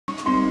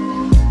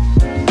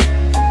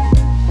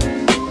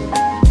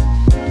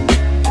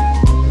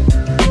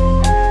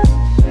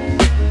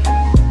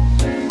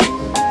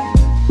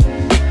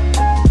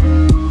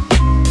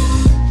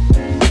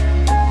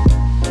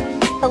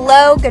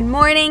Hello, good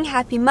morning,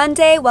 happy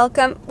Monday,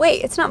 welcome.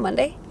 Wait, it's not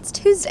Monday, it's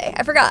Tuesday.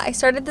 I forgot, I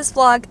started this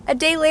vlog a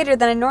day later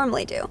than I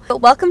normally do. But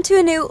welcome to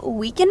a new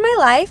week in my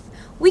life,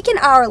 week in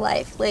our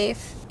life,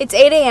 Leif. It's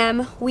 8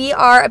 a.m. We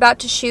are about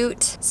to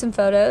shoot some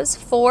photos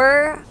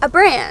for a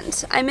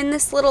brand. I'm in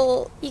this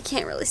little, you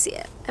can't really see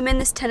it. I'm in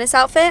this tennis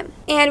outfit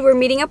and we're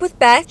meeting up with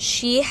Beth.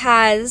 She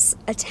has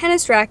a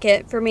tennis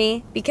racket for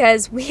me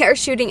because we are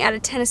shooting at a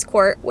tennis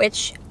court,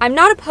 which I'm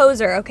not a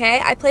poser,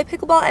 okay? I play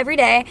pickleball every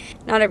day,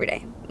 not every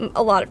day,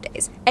 a lot of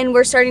days. And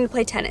we're starting to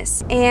play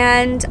tennis.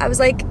 And I was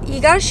like, you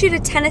gotta shoot a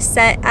tennis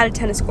set at a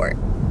tennis court.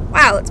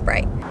 Wow, it's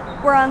bright.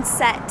 We're on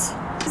set.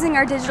 Using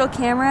our digital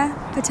camera,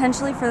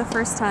 potentially for the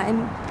first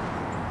time,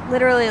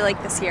 literally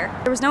like this year.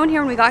 There was no one here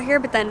when we got here,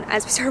 but then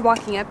as we started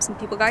walking up, some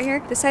people got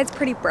here. This side's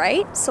pretty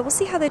bright, so we'll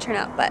see how they turn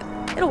out, but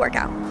it'll work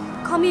out.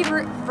 Call me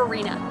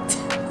Verena.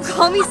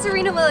 Call me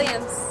Serena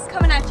Williams.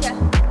 Coming at ya.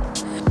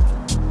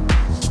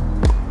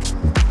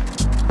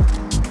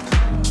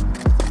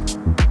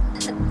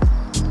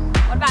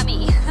 What about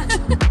me?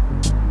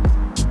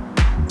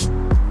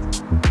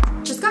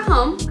 Just got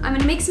home. I'm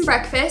gonna make some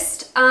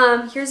breakfast.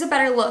 Here's a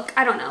better look.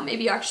 I don't know,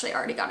 maybe you actually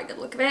already got a good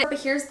look of it. But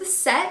here's the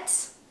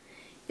set.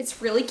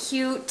 It's really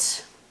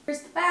cute. Here's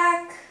the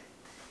back.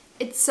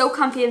 It's so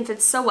comfy and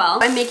fits so well.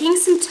 I'm making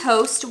some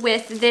toast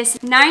with this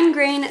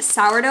 9-grain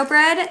sourdough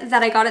bread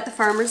that I got at the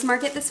farmer's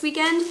market this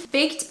weekend.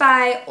 Baked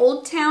by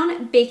Old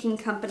Town Baking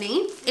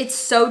Company. It's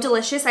so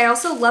delicious. I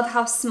also love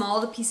how small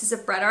the pieces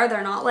of bread are.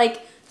 They're not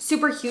like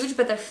super huge,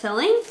 but they're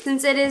filling.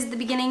 Since it is the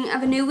beginning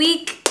of a new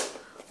week,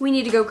 we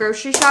need to go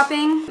grocery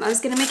shopping. I was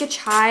gonna make a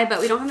chai, but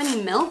we don't have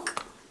any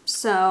milk,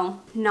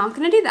 so not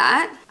gonna do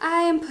that.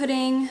 I am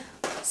putting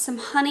some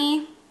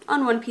honey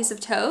on one piece of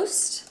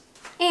toast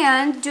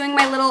and doing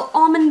my little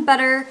almond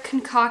butter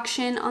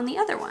concoction on the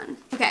other one.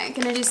 Okay, I'm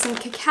gonna do some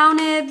cacao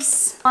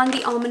nibs on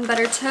the almond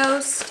butter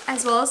toast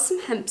as well as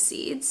some hemp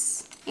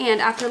seeds. And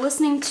after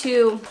listening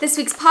to this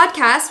week's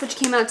podcast, which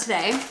came out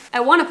today, I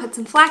want to put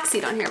some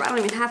flaxseed on here, but I don't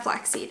even have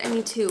flaxseed. I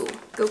need to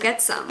go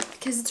get some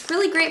because it's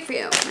really great for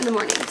you in the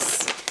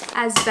mornings,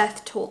 as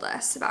Beth told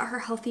us about her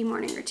healthy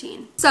morning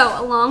routine.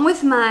 So along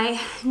with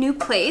my new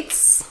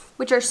plates,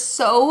 which are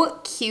so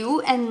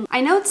cute, and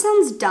I know it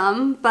sounds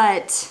dumb,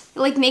 but it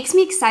like makes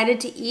me excited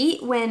to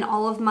eat when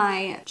all of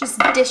my just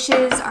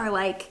dishes are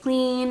like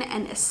clean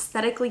and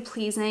aesthetically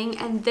pleasing,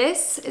 and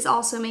this is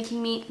also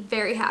making me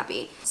very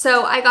happy.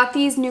 So I got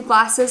these new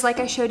glasses like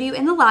I showed you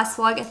in the last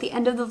vlog at the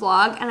end of the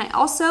vlog, and I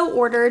also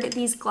ordered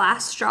these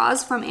glass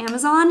straws from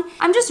Amazon.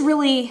 I'm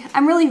really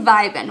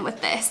vibing with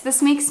this.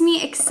 This makes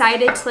me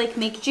excited to like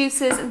make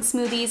juices and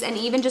smoothies and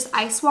even just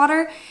ice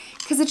water,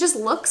 because it just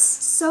looks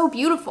so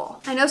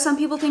beautiful. I know some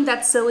people think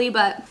that's silly,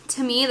 but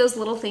to me, those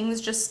little things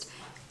just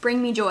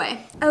bring me joy.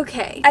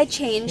 Okay, I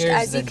changed,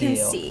 as you can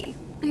see.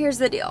 Here's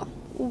the deal.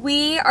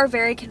 We are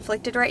very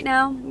conflicted right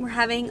now. We're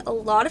having a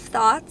lot of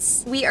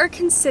thoughts. We are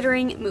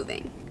considering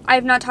moving. I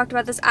have not talked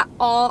about this at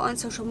all on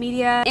social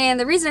media, and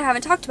the reason I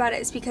haven't talked about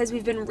it is because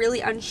we've been really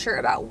unsure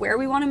about where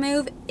we want to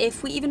move,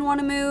 if we even want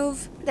to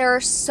move. There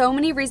are so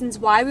many reasons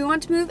why we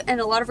want to move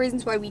and a lot of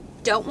reasons why we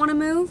don't want to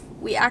move.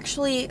 We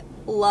actually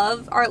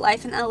love our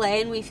life in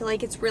LA and we feel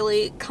like it's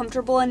really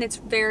comfortable and it's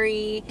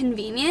very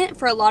convenient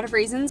for a lot of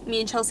reasons. Me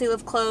and Chelsea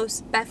live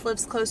close, Beth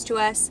lives close to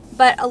us,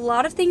 but a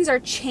lot of things are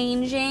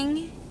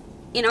changing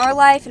in our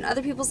life and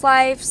other people's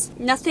lives.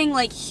 Nothing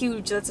like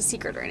huge that's a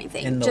secret or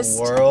anything. In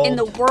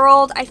the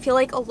world, I feel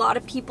like a lot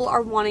of people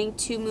are wanting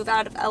to move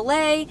out of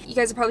LA. You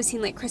guys have probably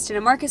seen like Kristen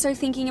and Marcus are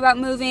thinking about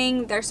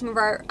moving. They're some of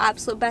our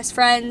absolute best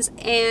friends,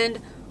 and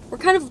we're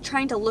kind of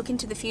trying to look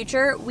into the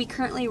future. We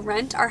currently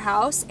rent our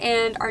house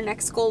and our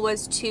next goal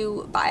was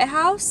to buy a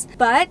house,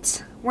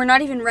 but we're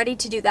not even ready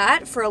to do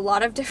that for a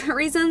lot of different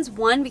reasons.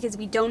 One, because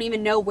we don't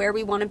even know where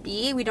we want to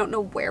be. We don't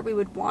know where we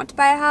would want to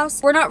buy a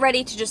house. We're not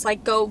ready to just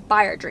like go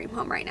buy our dream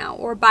home right now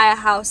or buy a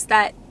house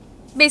that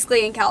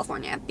basically in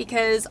California,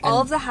 because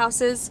all of the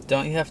houses...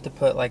 Don't you have to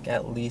put like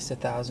at least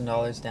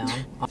 $1,000 down?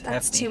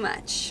 That's too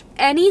much.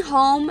 Any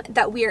home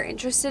that we are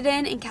interested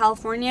in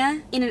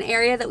California, in an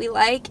area that we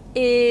like,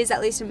 is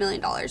at least $1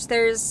 million.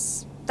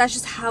 That's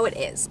just how it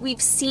is.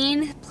 We've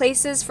seen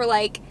places for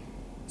like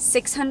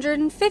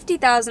 $650,000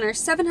 or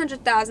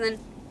 $700,000,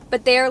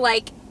 but they're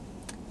like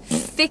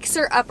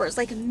fixer-uppers,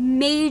 like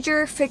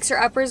major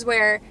fixer-uppers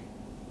where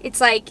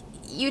it's like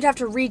you'd have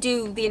to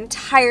redo the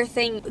entire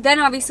thing. Then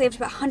obviously you have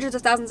to put hundreds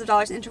of thousands of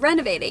dollars into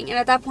renovating, and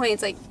at that point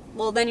it's like,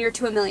 well, then you're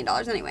to $1 million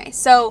anyway.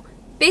 So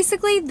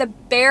basically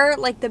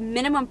the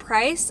minimum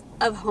price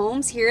of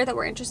homes here that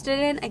we're interested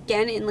in,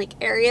 again in like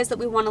areas that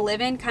we want to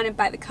live in kind of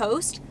by the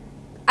coast,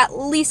 at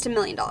least $1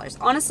 million.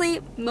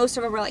 Honestly, most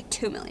of them are like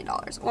 $2 million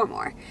or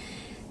more.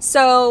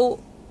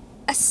 So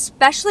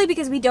especially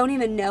because we don't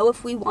even know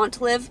if we want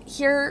to live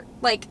here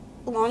like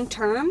long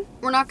term,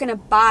 we're not gonna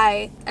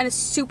buy a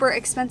super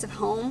expensive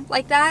home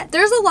like that.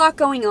 There's a lot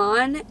going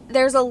on.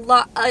 There's a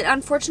lot,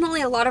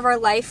 unfortunately, a lot of our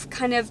life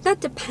kind of not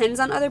depends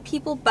on other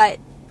people, but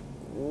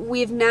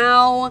we've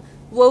now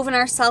woven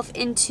ourselves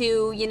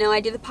into, you know,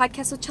 I do the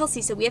podcast with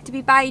Chelsea, so we have to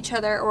be by each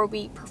other, or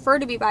we prefer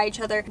to be by each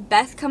other.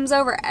 Beth comes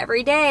over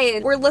every day,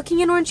 and we're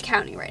looking in Orange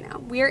County right now.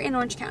 We are in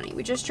Orange County.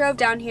 We just drove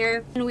down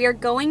here, and we are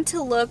going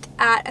to look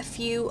at a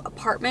few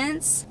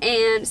apartments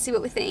and see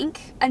what we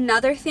think.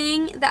 Another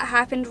thing that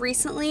happened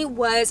recently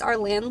was our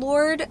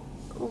landlord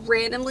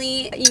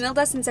randomly emailed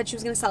us and said she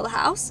was going to sell the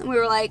house, and we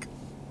were like,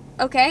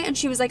 okay. And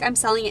she was like, I'm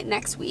selling it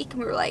next week, and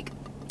we were like,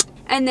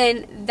 and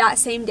then that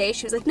same day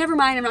she was like, never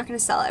mind, I'm not going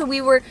to sell it. So we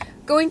were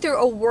going through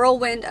a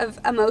whirlwind of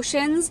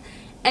emotions,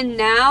 and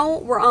now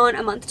we're on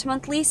a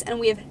month-to-month lease, and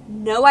we have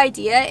no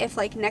idea if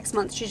like next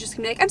month she's just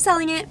gonna be like, I'm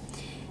selling it.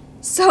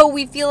 So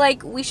we feel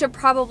like we should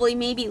probably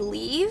maybe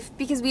leave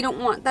because we don't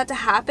want that to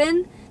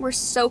happen. We're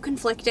so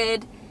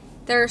conflicted.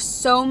 There are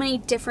so many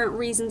different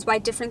reasons why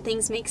different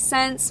things make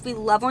sense. We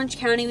love Orange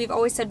County. We've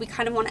always said we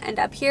kind of want to end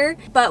up here,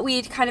 but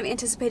we'd kind of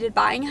anticipated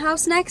buying a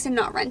house next and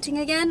not renting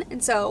again.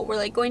 And so we're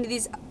like going to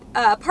these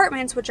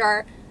apartments, which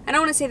are, I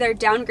don't want to say they're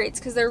downgrades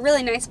because they're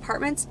really nice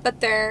apartments,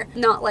 but they're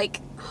not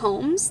like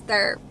homes,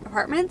 they're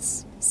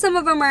apartments. Some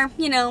of them are,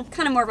 you know,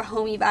 kind of more of a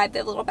homey vibe. They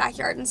have a little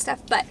backyard and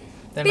stuff, but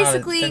they're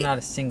not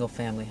a single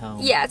family home.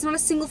 Yeah, it's not a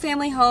single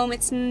family home.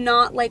 It's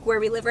not like where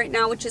we live right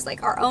now, which is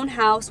like our own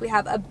house. We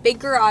have a big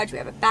garage, we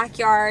have a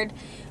backyard,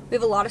 we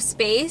have a lot of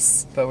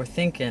space. But we're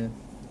thinking,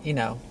 you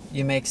know,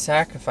 you make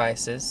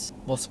sacrifices.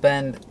 We'll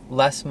spend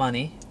less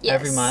money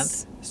every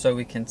month so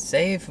we can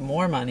save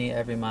more money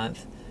every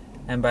month.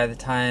 And by the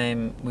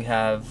time we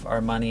have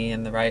our money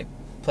in the right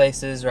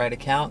places, right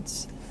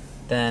accounts,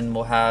 then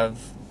we'll have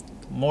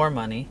more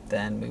money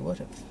than we would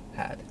have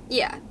had.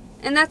 Yeah.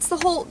 And that's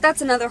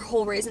another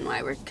whole reason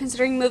why we're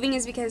considering moving,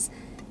 is because,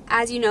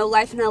 as you know,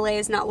 life in LA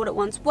is not what it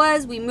once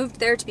was. We moved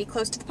there to be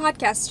close to the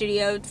podcast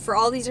studio for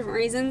all these different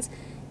reasons.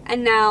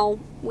 And now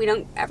we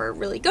don't ever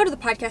really go to the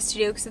podcast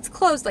studio because it's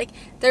closed. Like,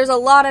 there's a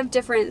lot of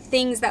different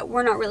things that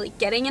we're not really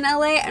getting in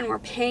LA, and we're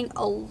paying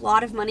a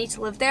lot of money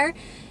to live there.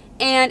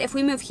 And if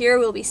we move here,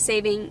 we'll be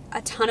saving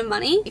a ton of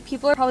money.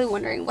 People are probably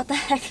wondering what the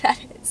heck that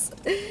is.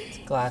 It's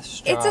a glass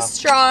straw. It's a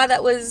straw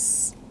that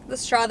was the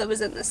straw that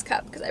was in this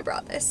cup because I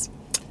brought this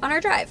on our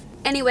drive.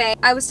 Anyway,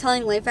 I was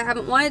telling Leif I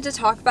haven't wanted to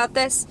talk about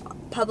this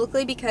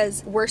publicly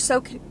because we're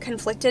so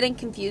conflicted and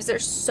confused.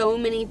 There's so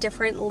many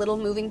different little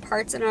moving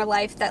parts in our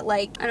life that,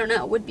 like, I don't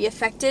know, would be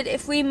affected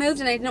if we moved,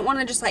 and I didn't want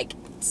to just like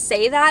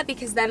say that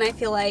because then I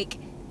feel like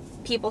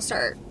people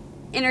start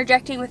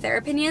interjecting with their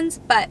opinions.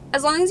 But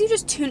as long as you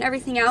just tune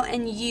everything out,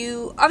 and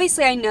you,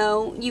 obviously I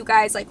know you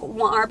guys like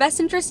want our best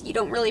interest, you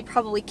don't really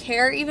probably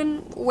care even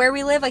where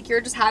we live, like you're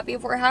just happy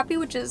if we're happy,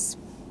 which is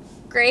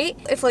great.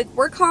 If like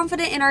we're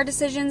confident in our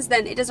decisions,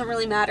 then it doesn't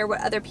really matter what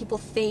other people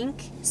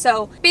think.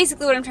 So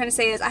basically what I'm trying to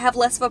say is I have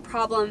less of a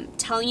problem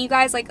telling you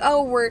guys like,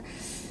 oh, we're,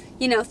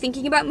 you know,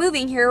 thinking about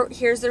moving here,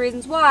 here's the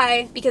reasons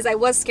why, because I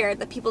was scared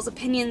that people's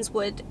opinions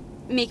would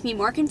make me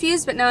more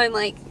confused. But now I'm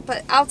like,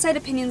 but outside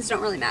opinions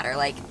don't really matter.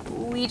 Like,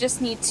 we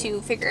just need to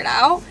figure it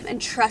out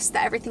and trust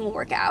that everything will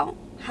work out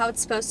how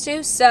it's supposed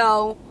to.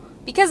 So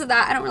because of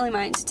that, I don't really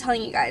mind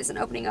telling you guys and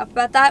opening up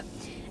about that.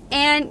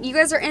 And you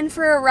guys are in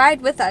for a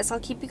ride with us. I'll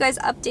keep you guys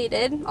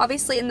updated,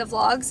 obviously in the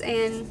vlogs,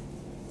 and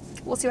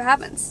we'll see what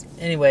happens.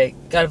 Anyway,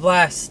 got a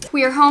blast.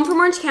 We are home from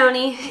Orange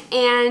County,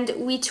 and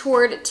we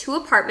toured 2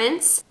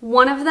 apartments.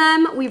 One of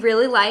them we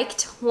really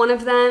liked. One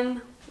of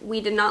them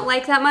we did not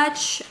like that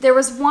much. There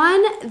was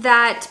one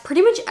that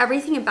pretty much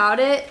everything about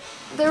it,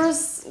 there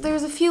was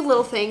a few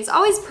little things,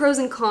 always pros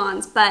and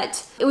cons,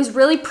 but it was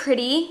really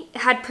pretty.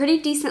 It had pretty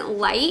decent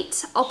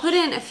light. I'll put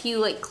in a few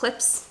like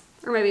clips,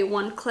 or maybe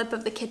one clip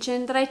of the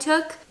kitchen that I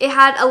took. It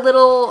had a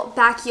little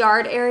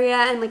backyard area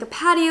and like a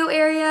patio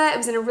area. It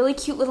was in a really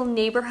cute little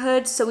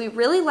neighborhood, so we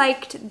really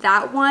liked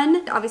that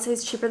one. Obviously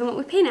it's cheaper than what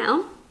we pay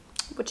now,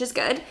 which is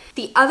good.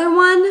 The other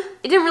one,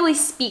 it didn't really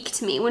speak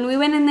to me. When we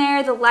went in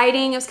there, the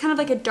lighting, it was kind of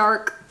like a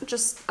dark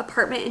just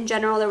apartment in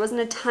general. There wasn't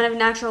a ton of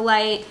natural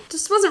light.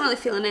 Just wasn't really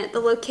feeling it. The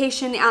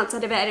location, the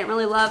outside of it, I didn't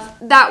really love.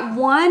 That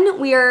one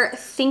we are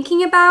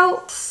thinking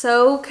about,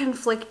 so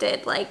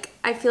conflicted. Like,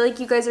 I feel like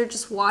you guys are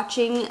just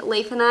watching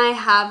Leif and I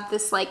have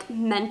this like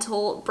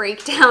mental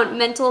breakdown,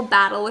 mental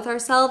battle with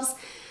ourselves.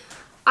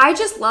 I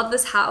just love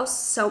this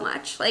house so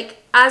much.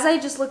 Like, as I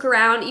just look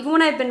around, even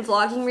when I've been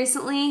vlogging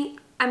recently,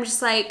 I'm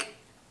just like,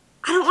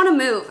 I don't want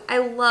to move. I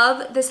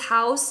love this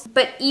house,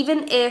 but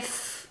even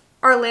if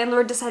our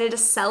landlord decided to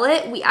sell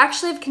it, we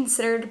actually have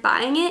considered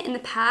buying it in the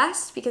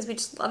past because we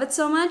just love it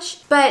so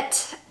much.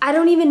 But I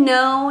don't even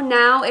know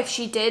now if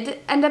she did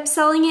end up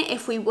selling it,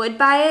 if we would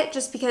buy it,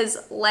 just because,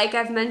 like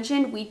I've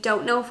mentioned, we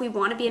don't know if we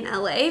want to be in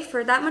LA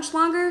for that much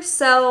longer.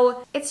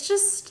 So it's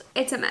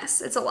a mess.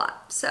 It's a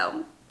lot.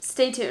 So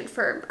stay tuned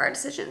for our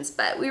decisions,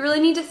 but we really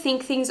need to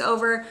think things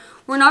over.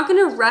 We're not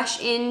going to rush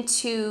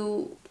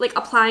into like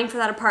applying for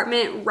that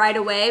apartment right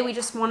away. We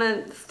just want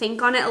to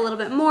think on it a little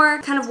bit more,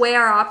 kind of weigh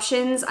our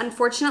options.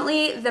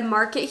 Unfortunately, the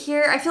market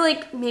here, I feel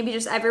like maybe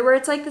just everywhere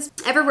it's like this.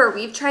 Everywhere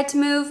we've tried to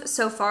move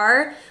so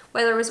far,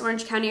 whether it was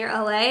Orange County or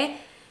LA,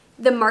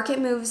 the market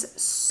moves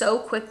so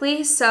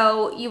quickly.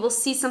 So you will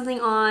see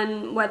something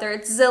on whether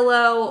it's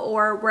Zillow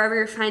or wherever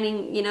you're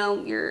finding, you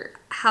know, your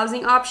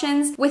housing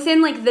options.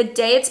 Within like the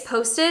day it's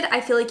posted, I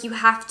feel like you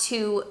have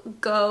to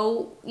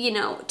go, you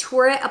know,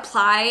 tour it,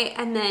 apply,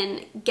 and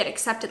then get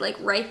accepted like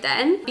right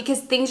then,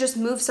 because things just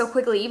move so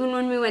quickly. Even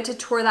when we went to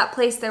tour that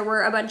place, there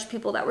were a bunch of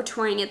people that were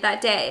touring it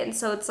that day. And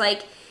so it's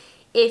like,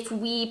 if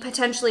we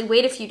potentially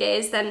wait a few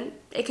days, then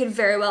it could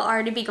very well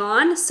already be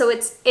gone. So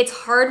it's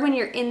hard when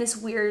you're in this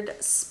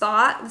weird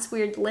spot, this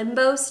weird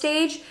limbo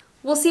stage.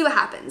 We'll see what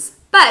happens.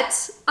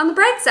 But on the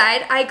bright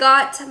side, I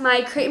got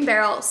my Crate &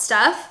 Barrel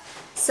stuff.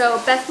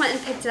 So Beth went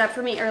and picked it up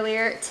for me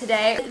earlier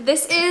today.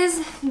 This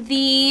is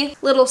the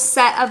little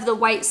set of the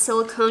white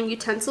silicone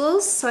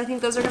utensils. So I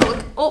think those are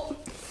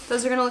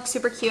gonna look,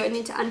 super cute. I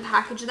need to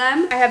unpackage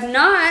them. I have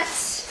not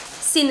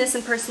seen this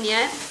in person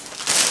yet.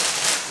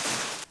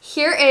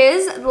 Here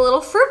is the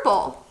little fruit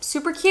bowl.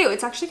 Super cute.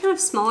 It's actually kind of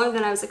smaller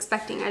than I was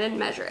expecting. I didn't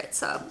measure it,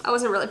 so I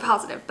wasn't really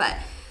positive, but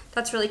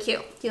that's really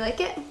cute. Do you like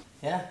it?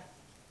 Yeah.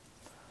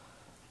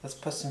 Let's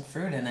put some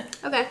fruit in it.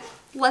 Okay,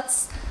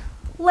 let's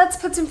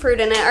put some fruit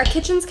in it. Our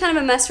kitchen's kind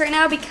of a mess right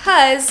now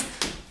because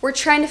we're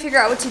trying to figure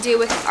out what to do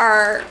with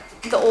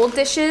the old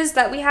dishes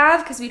that we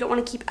have, because we don't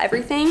want to keep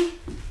everything,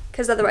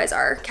 because otherwise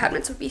our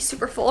cabinets would be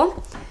super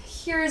full.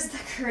 Here's the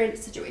current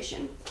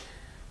situation.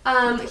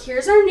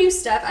 Here's our new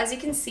stuff. As you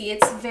can see,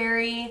 it's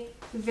very,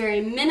 very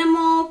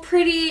minimal,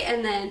 pretty,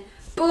 and then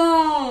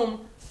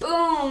boom,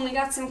 boom, we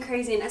got some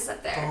craziness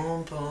up there.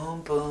 Boom,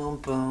 boom, boom,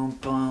 boom,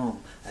 boom.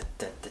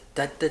 Da, da,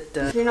 da, da,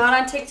 da. If you're not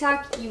on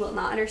TikTok, you will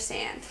not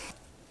understand.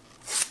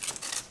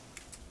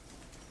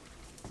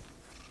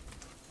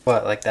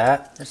 What, like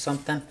that or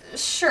something?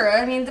 Sure,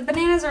 I mean, the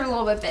bananas are a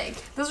little bit big.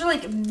 Those are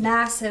like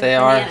massive They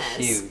bananas.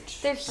 are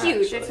huge. They're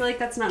huge. Actually. I feel like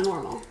that's not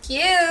normal.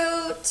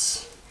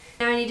 Cute.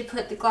 Now I need to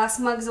put the glass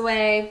mugs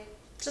away.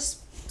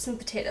 Just some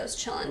potatoes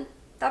chilling.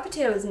 That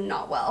potato is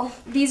not well.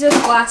 These are the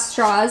glass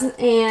straws,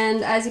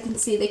 and as you can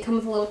see, they come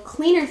with a little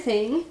cleaner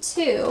thing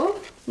too.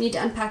 Need to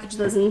unpackage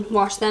those and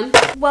wash them.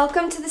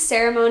 Welcome to the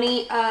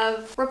ceremony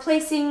of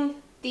replacing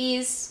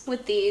these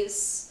with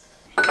these.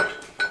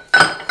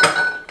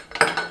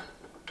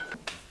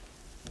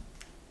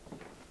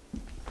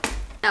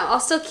 Now,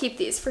 I'll still keep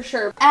these for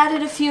sure.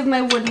 Added a few of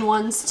my wooden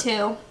ones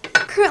too.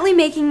 Currently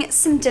making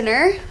some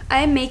dinner.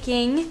 I am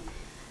making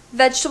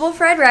vegetable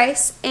fried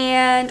rice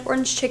and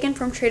orange chicken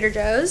from Trader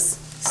Joe's.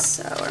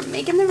 So we're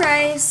making the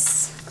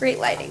rice. Great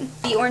lighting.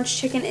 The orange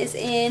chicken is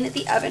in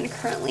the oven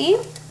currently.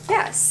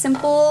 Yeah,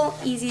 simple,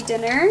 easy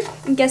dinner.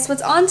 And guess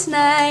what's on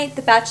tonight?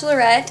 The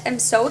Bachelorette. I'm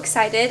so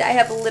excited. I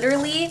have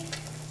literally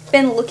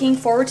been looking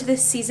forward to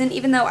this season,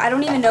 even though I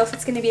don't even know if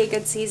it's going to be a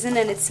good season,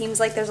 and it seems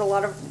like there's a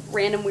lot of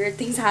random weird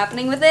things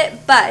happening with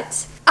it,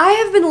 but I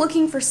have been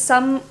looking for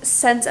some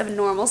sense of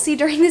normalcy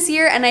during this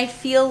year, and I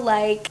feel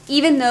like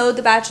even though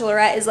The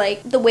Bachelorette is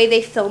like, the way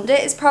they filmed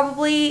it is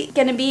probably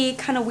going to be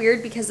kind of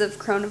weird because of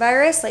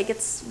coronavirus, like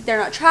they're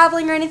not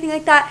traveling or anything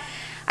like that,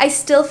 I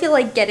still feel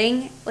like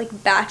getting like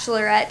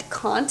Bachelorette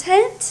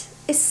content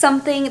is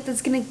something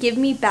that's gonna give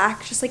me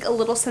back just like a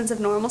little sense of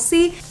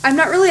normalcy. I'm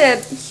not really a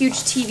huge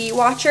TV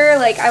watcher.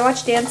 Like, I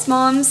watch Dance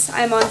Moms.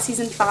 I'm on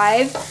season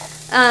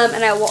 5,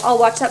 and I'll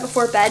watch that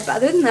before bed. But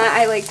other than that,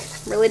 I like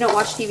really don't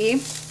watch TV.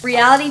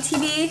 Reality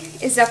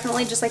TV is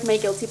definitely just like my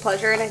guilty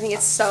pleasure, and I think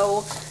it's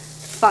so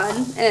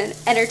fun and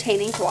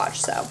entertaining to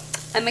watch. So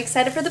I'm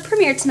excited for the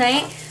premiere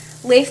tonight.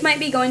 Leif might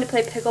be going to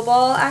play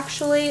pickleball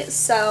actually,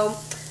 so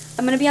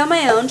I'm gonna be on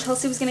my own.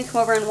 Chelsea was gonna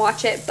come over and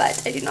watch it,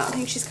 but I do not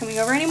think she's coming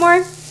over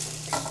anymore.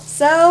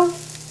 So,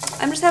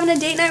 I'm just having a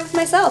date night with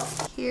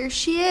myself. Here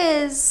she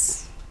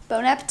is.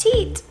 Bon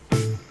appetit.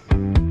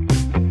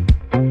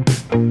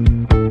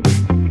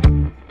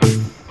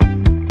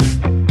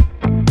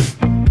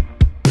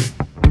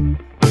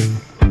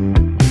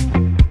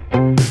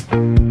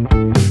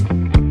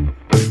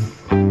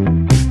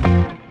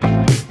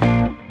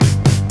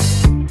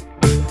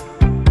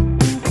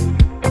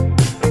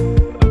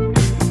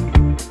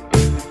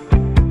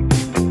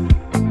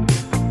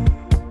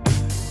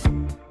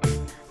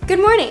 Good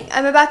morning.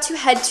 I'm about to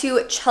head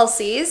to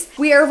Chelsea's.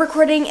 We are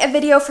recording a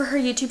video for her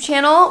YouTube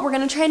channel. We're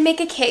gonna try and make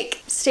a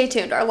cake. Stay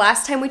tuned. Our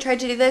last time we tried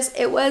to do this,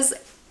 it was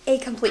a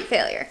complete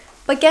failure.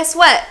 But guess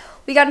what?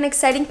 We got an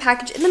exciting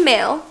package in the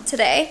mail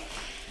today.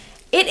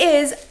 It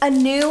is a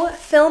new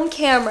film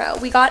camera.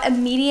 We got a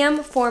medium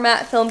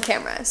format film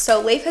camera.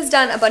 So Leif has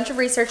done a bunch of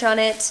research on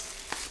it.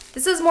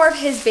 This is more of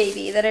his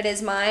baby than it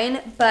is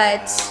mine,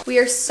 but we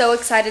are so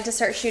excited to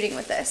start shooting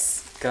with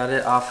this. Got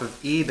it off of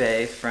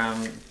eBay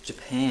from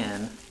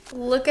Japan.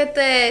 Look at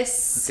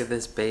this. Look at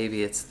this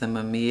baby. It's the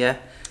Mamiya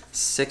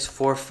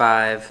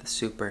 645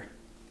 Super.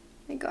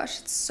 Oh my gosh,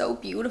 it's so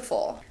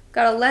beautiful.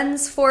 Got a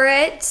lens for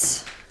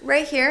it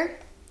right here.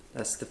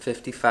 That's the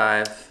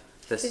 55.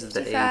 This 55. Is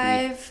the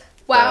 80.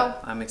 Wow.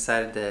 But I'm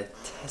excited to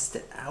test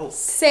it out.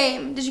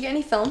 Same. Did you get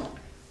any film?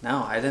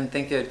 No, I didn't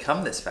think it would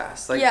come this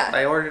fast. Like, yeah.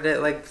 I ordered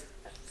it like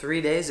 3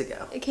 days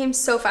ago. It came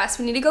so fast.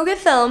 We need to go get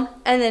film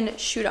and then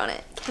shoot on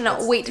it.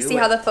 Cannot wait to see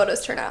how the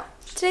photos turn out.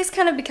 Today's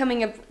kind of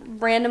becoming a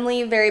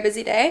randomly very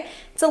busy day.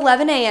 It's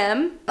 11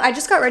 a.m. I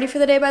just got ready for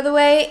the day, by the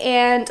way,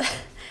 and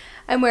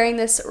I'm wearing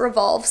this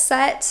Revolve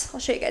set. I'll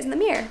show you guys in the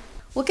mirror.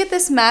 Look at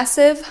this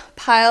massive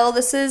pile.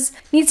 This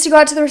needs to go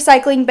out to the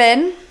recycling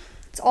bin.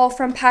 It's all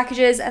from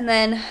packages, and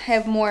then I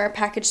have more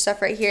package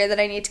stuff right here that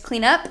I need to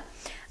clean up.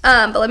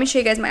 But let me show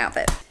you guys my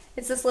outfit.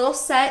 It's this little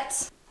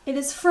set. It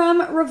is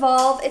from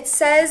Revolve. It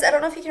says, I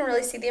don't know if you can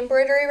really see the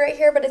embroidery right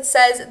here, but it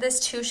says, "This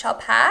too shall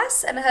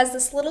pass," and it has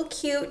this little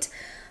cute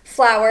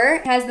flower.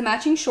 It has the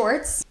matching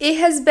shorts. It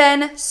has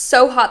been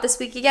so hot this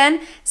week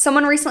again.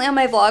 Someone recently on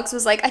my vlogs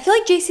was like, I feel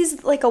like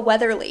Jaci's like a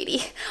weather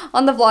lady.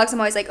 On the vlogs, I'm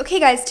always like, okay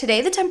guys, today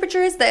the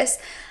temperature is this.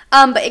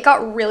 But it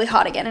got really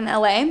hot again in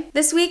LA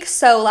this week.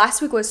 So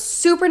last week was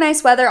super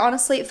nice weather.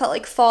 Honestly, it felt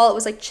like fall. It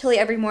was like chilly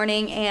every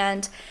morning,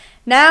 and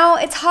now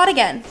it's hot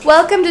again.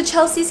 Welcome to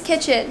Chelsea's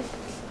kitchen.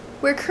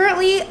 We're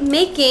currently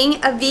making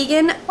a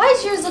vegan. Why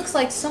does yours looks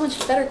like so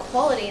much better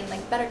quality and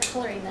like better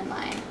coloring than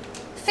mine?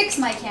 Fix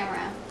my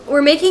camera.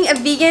 We're making a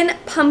vegan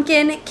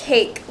pumpkin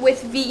cake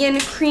with vegan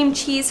cream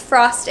cheese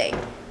frosting.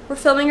 We're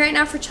filming right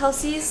now for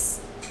Chelsea's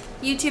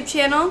YouTube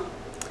channel.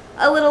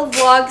 A little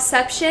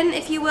vlogception,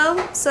 if you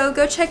will. So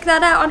go check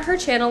that out on her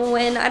channel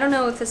when, I don't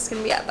know if this is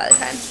gonna be up by the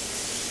time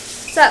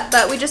it's up,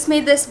 but we just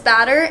made this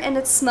batter and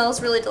it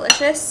smells really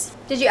delicious.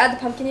 Did you add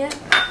the pumpkin yet?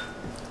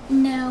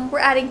 No. We're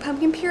adding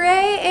pumpkin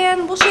puree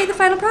and we'll show you the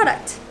final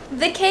product.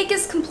 The cake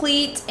is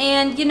complete,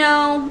 and you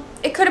know,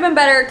 it could have been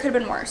better, it could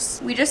have been worse.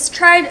 We just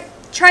tried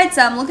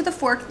some. Look at the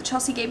fork that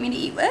Chelsea gave me to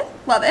eat with.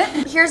 Love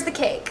it. Here's the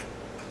cake.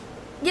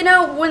 You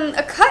know, when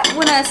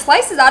a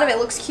slice is out of it, it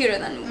looks cuter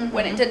than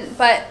when it didn't,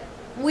 but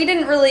we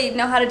didn't really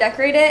know how to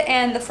decorate it,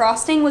 and the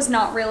frosting was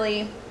not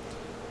really,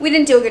 we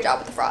didn't do a good job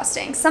with the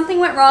frosting. Something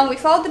went wrong. We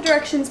followed the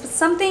directions, but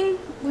something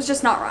was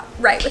just not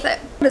right with it.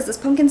 What is this,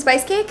 pumpkin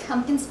spice cake?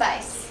 Pumpkin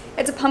spice.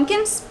 It's a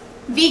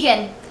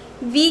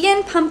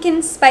Vegan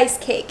pumpkin spice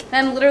cake.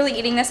 And I'm literally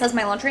eating this as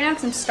my lunch right now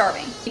because I'm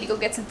starving. Need to go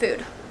get some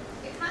food.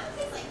 It kind of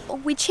tastes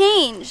like... We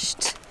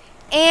changed.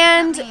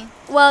 And,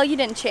 well, you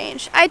didn't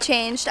change. I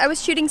changed. I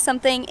was shooting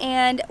something,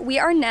 and we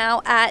are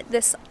now at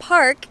this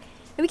park.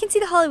 And we can see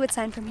the Hollywood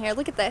sign from here.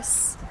 Look at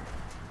this.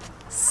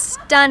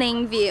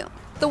 Stunning view.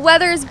 The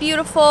weather is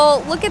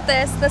beautiful. Look at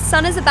this. The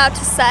sun is about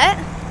to set.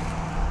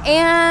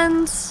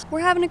 And we're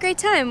having a great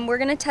time. We're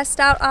going to test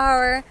out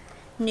our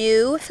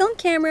new film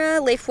camera.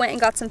 Leif went and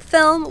got some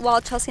film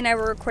while Chelsea and I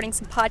were recording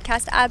some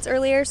podcast ads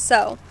earlier,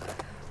 so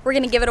we're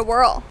gonna give it a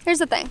whirl. Here's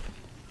the thing.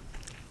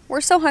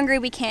 We're so hungry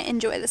we can't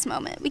enjoy this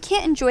moment. We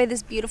can't enjoy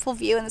this beautiful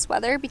view in this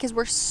weather because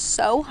we're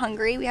so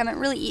hungry. We haven't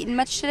really eaten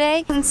much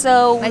today, and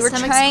so my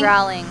stomach's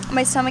growling.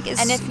 My stomach is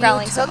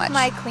growling so much. And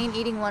if you took my Clean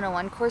Eating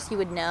 101 course, you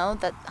would know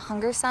that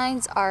hunger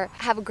signs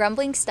have a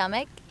grumbling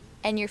stomach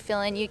and you're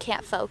feeling you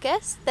can't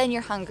focus, then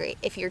you're hungry.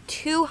 If you're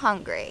too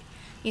hungry,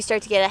 you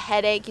start to get a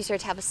headache, you start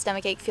to have a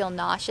stomach ache, feel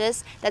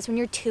nauseous. That's when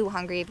you're too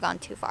hungry, you've gone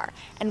too far.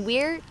 And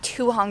we're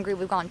too hungry,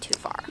 we've gone too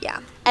far. Yeah.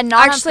 And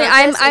not actually,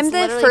 I'm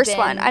the first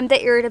one. I'm the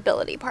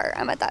irritability part.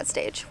 I'm at that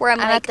stage where I'm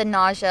like, at the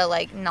nausea,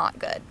 like, not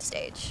good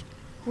stage.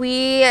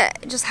 We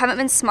just haven't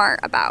been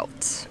smart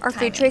about our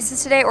food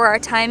choices today or our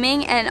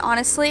timing, and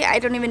honestly, I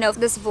don't even know if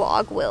this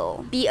vlog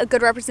will be a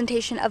good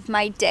representation of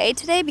my day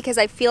today because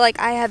I feel like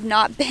I have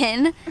not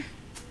been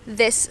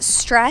this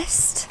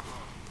stressed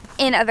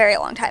in a very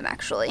long time,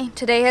 actually.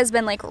 Today has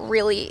been like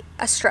really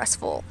a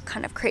stressful,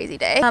 kind of crazy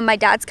day. My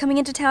dad's coming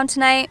into town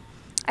tonight.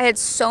 I had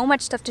so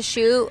much stuff to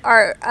shoot.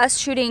 Us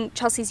shooting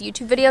Chelsea's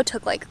YouTube video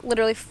took like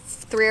literally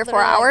 3 or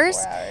 4 hours,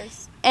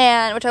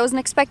 and which I wasn't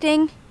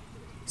expecting.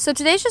 So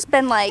today's just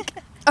been like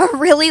a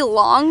really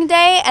long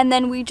day, and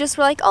then we just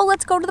were like, oh,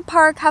 let's go to the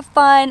park, have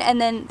fun, and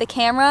then the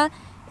camera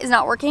is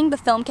not working, the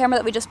film camera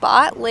that we just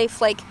bought. Leif,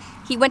 like,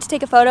 he went to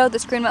take a photo, the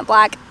screen went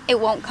black, it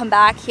won't come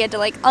back. He had to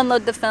like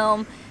unload the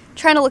film,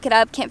 trying to look it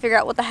up, can't figure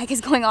out what the heck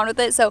is going on with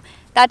it. So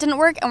that didn't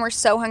work, and we're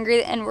so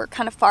hungry, and we're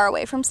kind of far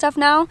away from stuff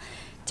now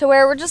to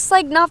where we're just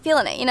like not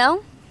feeling it, you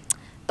know?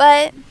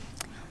 But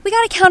we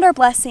gotta count our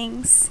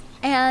blessings,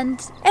 and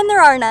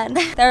there are none.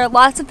 There are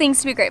lots of things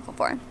to be grateful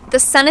for. The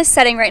sun is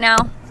setting right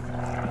now,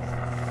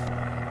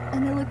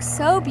 and it looks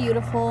so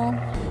beautiful.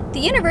 The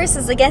universe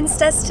is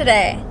against us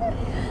today.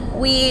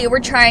 We were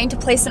trying to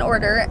place an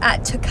order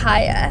at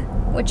Tocaya,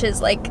 which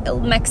is like a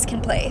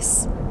Mexican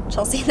place.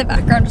 Chelsea in the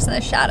background, just in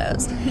the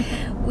shadows.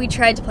 We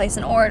tried to place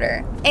an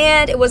order,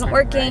 and it wasn't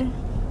working.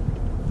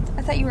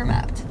 I thought you were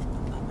mapped.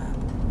 Not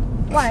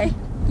mapped. Why?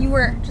 You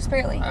were, just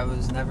barely. I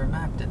was never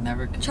mapped. It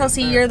never could.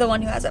 Chelsea, you're the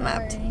one who has it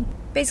mapped.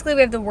 Basically,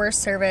 we have the worst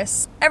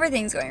service.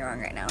 Everything's going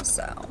wrong right now,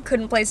 so.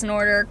 Couldn't place an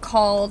order,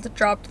 called,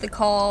 dropped the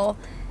call.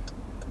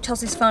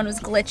 Chelsea's phone was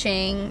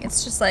glitching.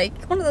 It's just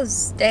like one of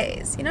those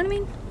days, you know what I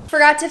mean?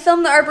 Forgot to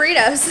film our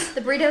burritos.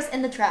 The burritos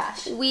in the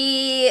trash.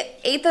 We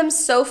ate them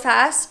so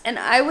fast, and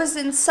I was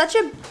in such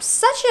a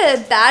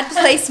bad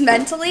place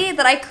mentally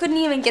that I couldn't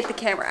even get the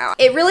camera out.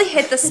 It really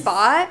hit the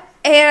spot,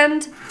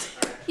 and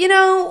you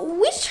know,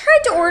 we tried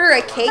to order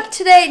a cake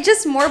today,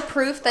 just more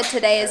proof that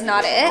today is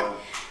not it.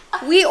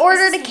 We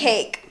ordered a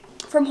cake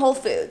from Whole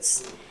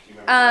Foods,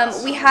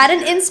 we had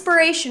an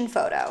inspiration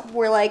photo.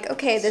 We're like,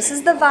 okay, this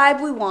is the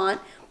vibe we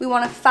want. We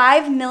want a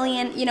 5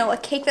 million, you know, a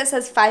cake that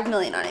says 5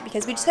 million on it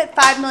because we just hit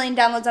 5 million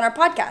downloads on our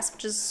podcast,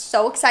 which is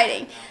so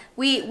exciting.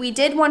 We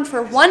did one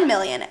for 1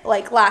 million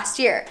like last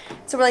year.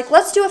 So we're like,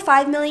 let's do a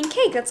 5 million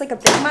cake. That's like a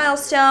big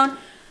milestone.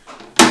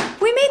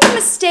 We made the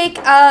mistake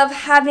of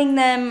having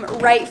them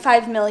write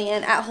 5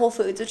 million at Whole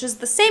Foods, which is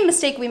the same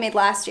mistake we made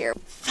last year.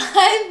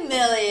 5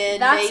 million,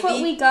 That's baby.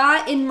 what we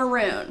got in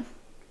maroon.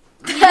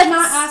 We did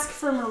not ask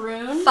for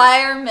maroon.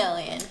 Fire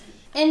million.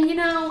 And you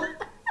know,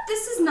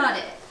 this is not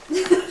it.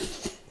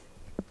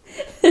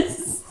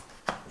 This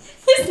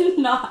is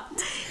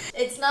not.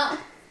 It's not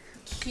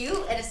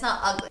cute and it's not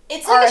ugly.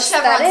 It's Our like a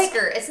chevron aesthetic?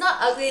 skirt. It's not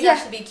ugly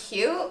enough to be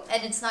cute,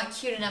 and it's not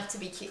cute enough to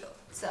be cute.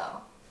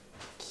 So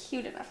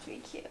Cute enough to be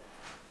cute.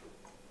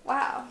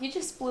 Wow, you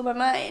just blew my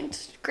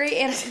mind. Great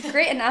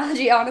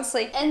analogy,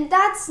 honestly. And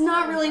that's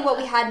not really what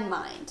we had in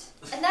mind.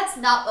 and that's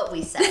not what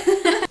we said.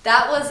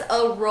 That was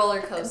a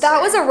roller coaster.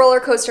 That was a roller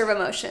coaster of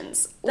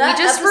emotions. That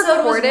we just episode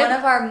recorded was one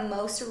of our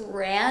most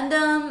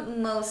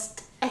random,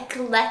 most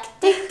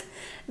eclectic.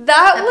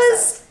 That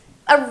was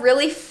a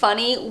really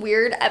funny,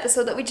 weird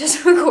episode that we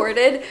just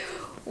recorded.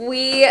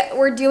 We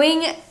were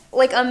doing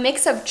like a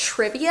mix of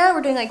trivia.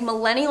 We're doing like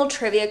millennial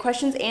trivia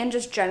questions and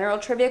just general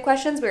trivia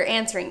questions. We were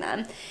answering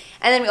them.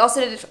 And then we also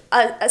did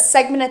a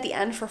segment at the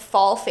end for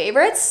fall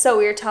favorites. So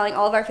we were telling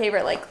all of our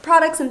favorite like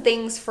products and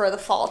things for the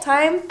fall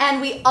time.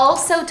 And we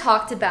also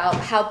talked about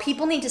how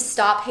people need to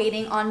stop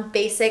hating on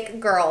basic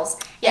girls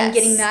and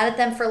getting mad at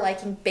them for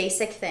liking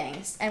basic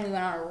things. And we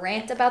went on a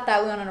rant about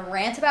that. We went on a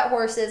rant about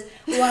horses.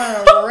 We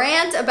went on a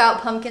rant about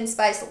pumpkin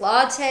spice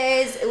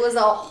lattes. It was a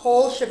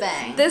whole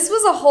shebang. This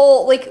was a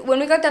whole, like, when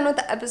we got done with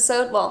the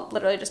episode, well,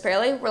 literally just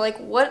barely, we're like,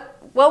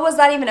 what was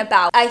that even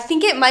about? I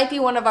think it might be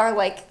one of our,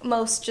 like,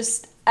 most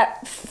just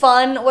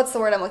fun, what's the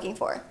word I'm looking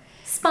for?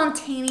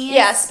 Spontaneous.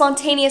 Yeah,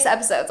 spontaneous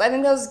episodes. I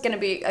think that was going to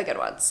be a good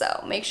one,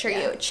 so make sure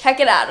you check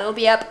it out. It'll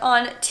be up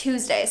on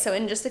Tuesday, so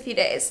in just a few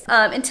days.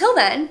 Until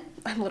then,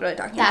 I'm literally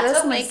talking about this.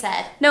 That's what we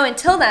said. No,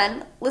 until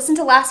then, listen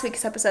to last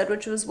week's episode,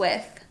 which was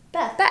with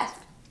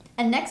Beth.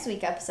 And next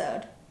week's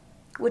episode,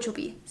 which will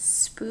be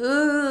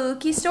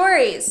spooky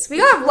stories. We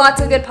have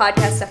lots of good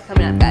podcast stuff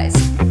coming up, guys.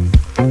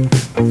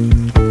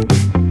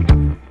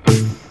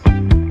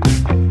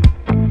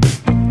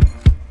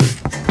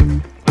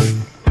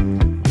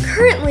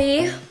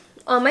 Currently,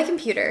 on my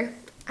computer,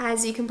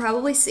 as you can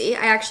probably see,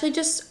 I actually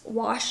just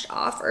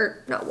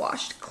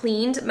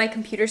cleaned my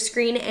computer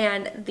screen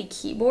and the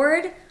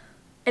keyboard,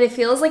 and it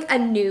feels like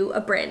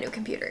a brand new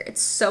computer.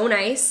 It's so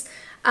nice.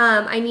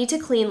 I need to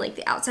clean like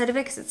the outside of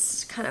it because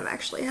it's kind of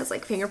actually has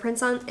like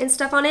fingerprints on and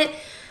stuff on it,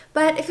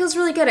 but it feels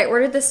really good. I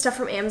ordered this stuff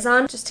from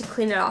Amazon just to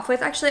clean it off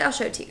with. Actually, I'll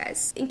show it to you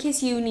guys in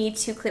case you need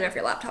to clean off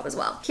your laptop as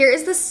well. Here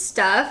is the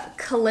stuff.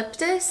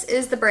 Calyptus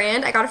is the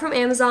brand. I got it from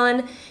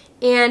Amazon,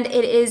 and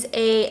it is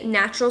a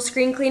natural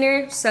screen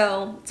cleaner,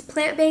 so it's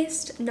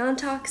plant-based,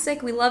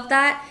 non-toxic. We love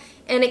that,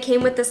 and it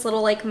came with this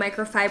little like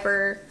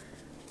microfiber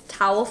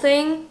towel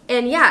thing,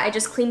 and yeah, I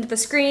just cleaned the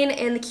screen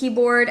and the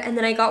keyboard, and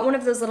then I got one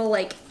of those little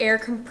like air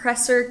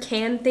compressor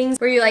can things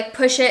where you like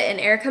push it and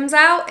air comes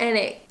out and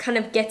it kind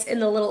of gets in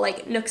the little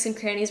like nooks and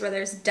crannies where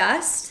there's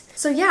dust.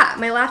 So yeah,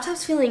 my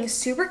laptop's feeling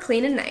super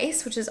clean and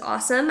nice, which is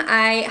awesome.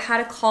 I had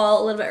a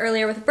call a little bit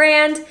earlier with a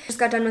brand, just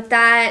got done with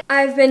that.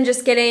 I've been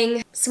just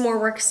getting some more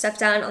work stuff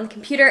done on the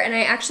computer, and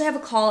I actually have a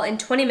call in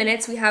 20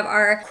 minutes. We have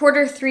our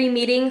Q3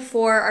 meeting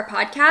for our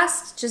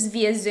podcast, just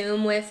via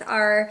Zoom with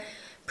our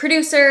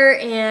producer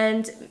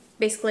and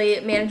basically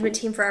management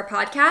team for our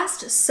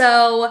podcast.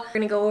 So we're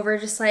gonna go over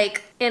just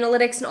like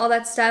analytics and all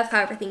that stuff,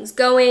 how everything's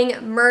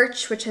going,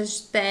 merch, which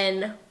has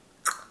been,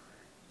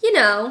 you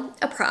know,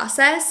 a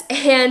process,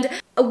 and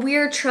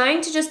we're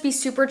trying to just be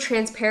super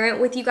transparent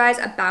with you guys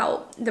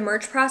about the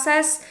merch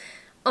process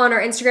on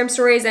our Instagram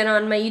stories and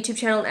on my YouTube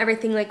channel and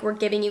everything. Like, we're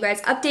giving you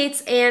guys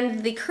updates,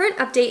 and the current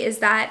update is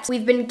that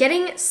we've been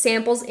getting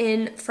samples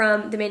in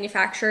from the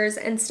manufacturers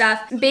and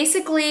stuff.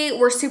 Basically,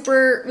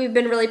 we've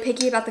been really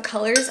picky about the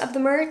colors of the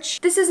merch.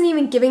 This isn't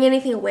even giving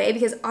anything away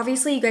because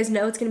obviously you guys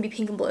know it's gonna be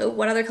pink and blue.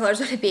 What other colors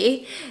would it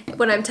be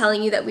when I'm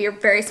telling you that we are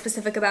very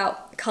specific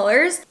about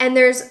colors? And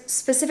there's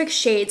specific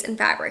shades and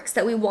fabrics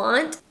that we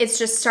want. It's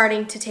just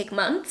starting to take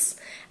months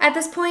at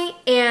this point,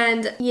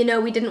 and you know,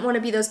 we didn't want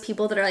to be those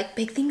people that are like,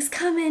 big things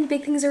coming,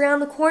 big things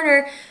around the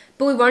corner,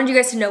 but we wanted you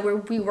guys to know where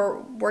we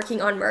were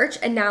working on merch,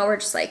 and now we're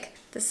just like,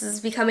 this is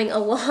becoming a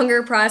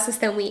longer process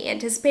than we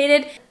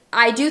anticipated.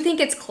 I do think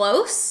it's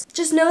close.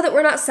 Just know that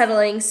we're not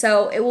settling,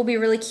 so it will be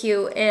really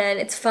cute and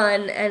it's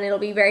fun and it'll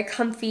be very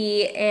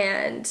comfy,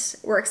 and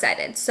we're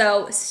excited.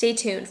 So stay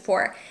tuned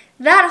for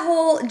that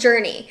whole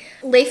journey.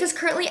 Leif is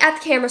currently at the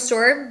camera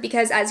store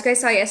because, as you guys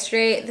saw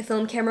yesterday, the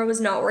film camera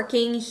was not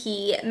working.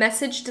 He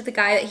messaged the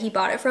guy that he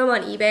bought it from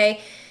on eBay,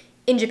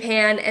 in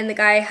Japan, and the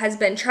guy has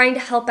been trying to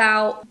help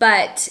out,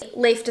 but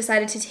Leif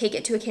decided to take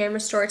it to a camera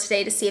store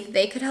today to see if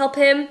they could help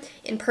him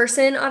in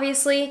person,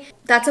 obviously.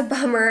 That's a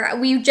bummer.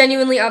 We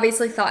genuinely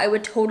obviously thought it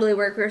would totally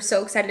work. We were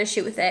so excited to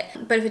shoot with it.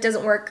 But if it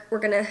doesn't work, we're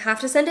gonna have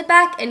to send it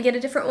back and get a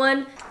different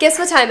one. Guess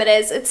what time it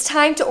is? It's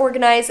time to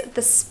organize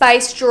the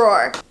spice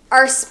drawer.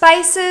 Our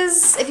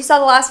spices, if you saw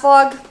the last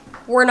vlog,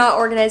 were not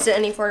organized in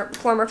any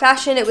form or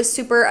fashion. It was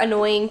super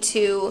annoying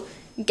to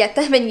get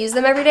them and use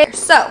them every day.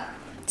 So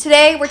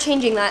today we're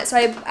changing that. So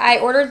I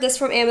ordered this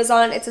from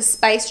Amazon. It's a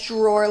spice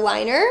drawer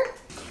liner.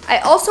 I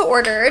also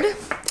ordered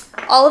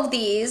all of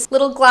these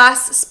little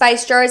glass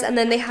spice jars, and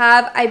then they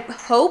have, I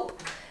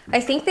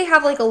think they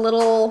have like a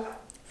little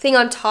thing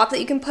on top that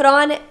you can put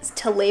on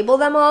to label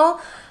them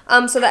all,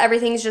 so that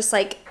everything's just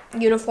like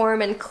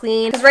uniform and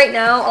clean. Because right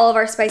now all of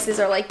our spices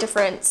are like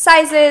different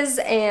sizes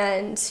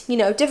and, you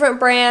know, different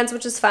brands,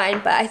 which is fine,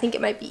 but I think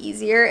it might be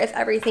easier if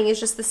everything is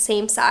just the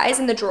same size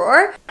in the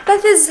drawer.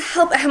 Beth is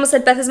I almost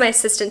said Beth is my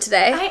assistant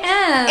today. I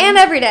am. And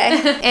every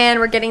day. And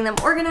we're getting them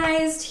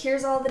organized.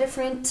 Here's all the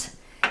different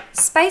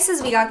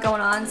spices we got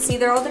going on. See,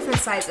 they're all different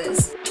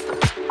sizes.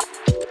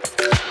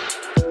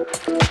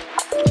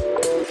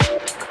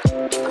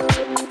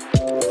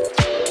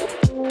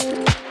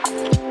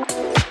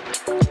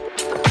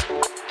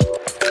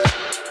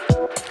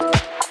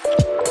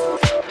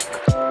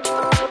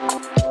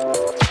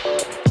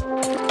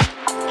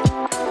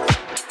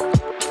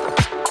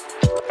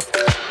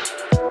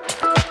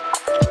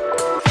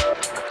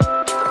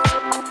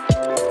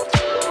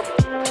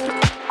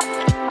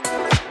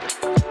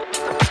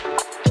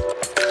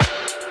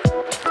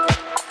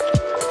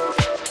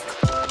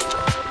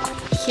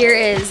 Here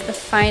is the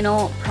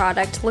final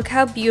product. Look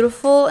how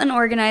beautiful and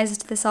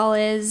organized this all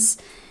is.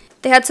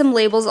 They had some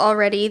labels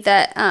already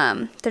that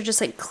they're just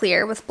like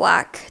clear with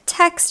black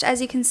text,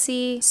 as you can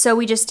see. So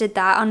we just did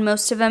that on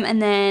most of them, and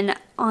then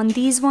on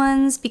these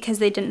ones, because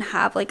they didn't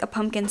have like a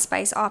pumpkin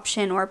spice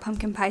option or a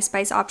pumpkin pie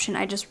spice option,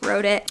 I just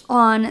wrote it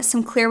on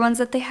some clear ones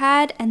that they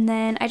had, and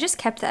then I just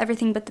kept the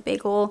everything but the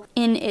bagel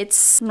in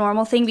its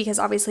normal thing because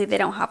obviously they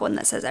don't have one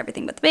that says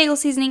everything but the bagel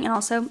seasoning, and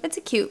also it's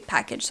a cute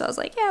package, so I was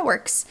like, yeah, it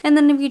works. And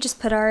then we just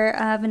put our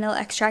vanilla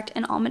extract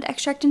and almond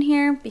extract in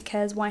here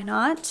because why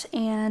not?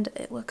 And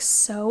it looks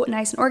so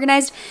nice and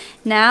organized.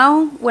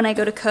 Now when I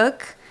go to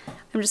cook,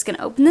 I'm just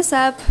gonna open this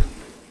up,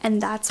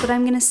 and that's what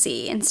I'm gonna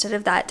see instead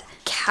of that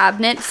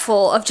cabinet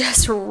full of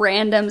just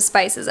random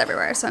spices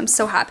everywhere. So I'm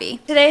so happy.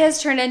 Today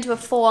has turned into a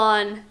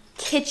full-on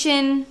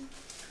kitchen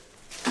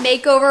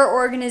makeover,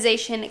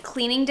 organization,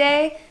 cleaning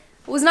day.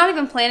 I was not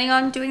even planning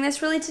on doing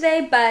this really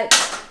today, but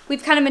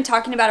we've kind of been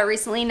talking about it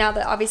recently now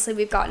that obviously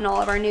we've gotten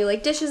all of our new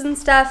like dishes and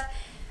stuff.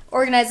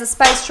 Organize the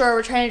spice drawer.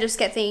 We're trying to just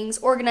get things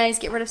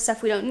organized, get rid of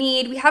stuff we don't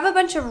need. We have a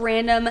bunch of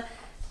random,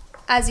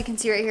 as you can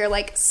see right here,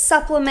 like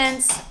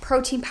supplements,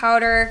 protein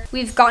powder.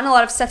 We've gotten a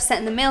lot of stuff sent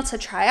in the mail to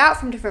try out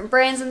from different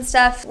brands and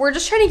stuff. We're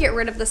just trying to get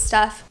rid of the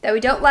stuff that we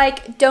don't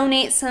like,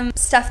 donate some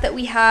stuff that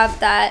we have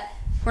that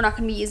we're not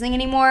gonna be using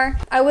anymore.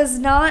 I was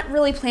not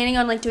really planning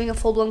on like doing a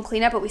full-blown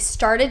cleanup, but we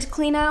started to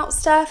clean out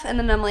stuff, and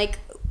then I'm like,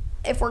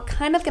 if we're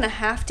kind of gonna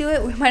have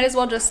to we might as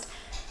well just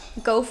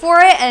go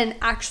for it and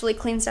actually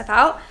clean stuff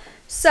out.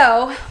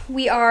 So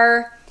we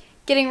are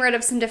getting rid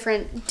of some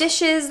different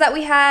dishes that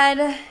we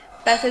had.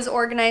 Beth is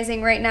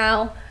organizing right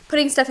now,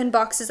 putting stuff in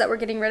boxes that we're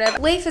getting rid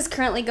of. Leif is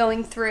currently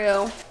going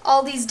through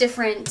all these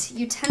different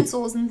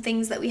utensils and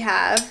things that we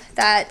have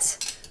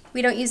that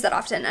we don't use that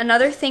often.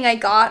 Another thing I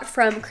got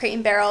from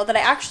Crate & Barrel that I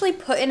actually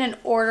put in an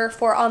order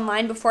for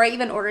online before I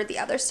even ordered the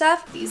other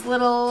stuff. These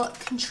little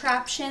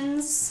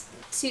contraptions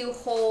to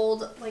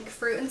hold like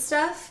fruit and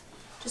stuff,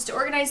 just to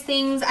organize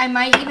things. I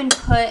might even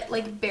put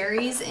like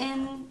berries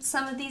in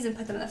some of these and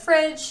put them in the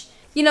fridge.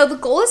 You know, the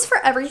goal is for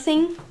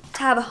everything to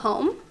have a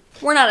home.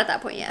 We're not at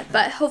that point yet,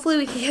 but hopefully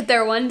we can get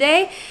there one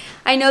day.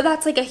 I know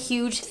that's like a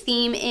huge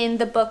theme in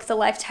the book, The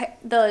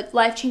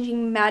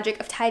Life-Changing Magic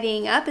of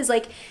Tidying Up, is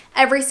like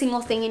every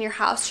single thing in your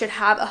house should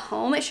have a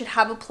home. It should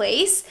have a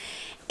place.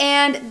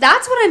 And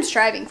that's what I'm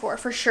striving for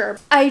sure.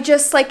 I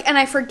just like, and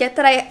I forget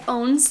that I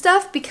own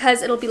stuff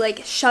because it'll be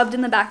like shoved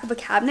in the back of a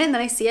cabinet, and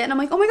then I see it and I'm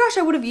like, oh my gosh,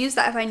 I would have used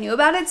that if I knew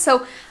about it.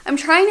 So I'm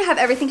trying to have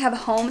everything have a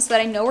home so that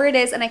I know where it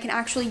is and I can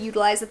actually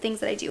utilize the things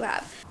that I do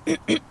have.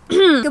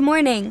 Good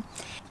morning.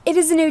 It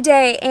is a new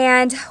day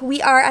and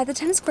we are at the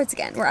tennis courts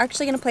again. We're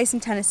actually gonna play some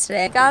tennis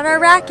today. Got our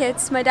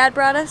rackets. My dad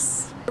brought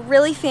us.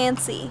 Really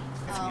fancy.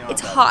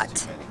 It's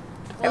hot.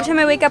 Every time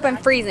I wake up I'm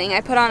freezing.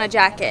 I put on a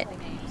jacket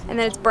and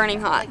then it's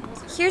burning hot.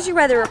 Here's your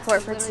weather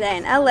report for today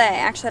in LA.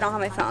 Actually, I don't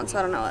have my phone, so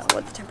I don't know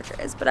what the temperature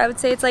is, but I would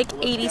say it's like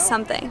 80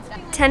 something.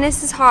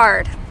 Tennis is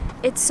hard.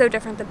 It's so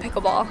different than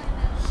pickleball.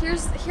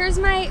 Here's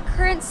my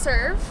current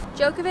serve.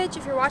 Djokovic,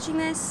 if you're watching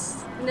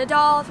this,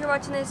 Nadal, if you're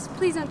watching this,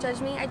 please don't judge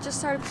me. I just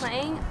started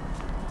playing.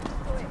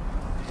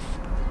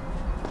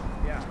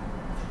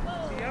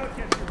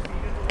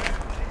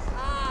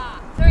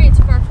 Throwing it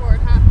too far forward,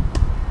 huh?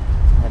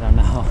 I don't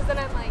know. Because then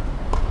I'm like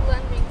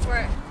lunging for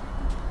it.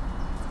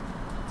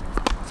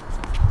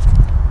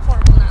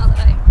 Horrible now that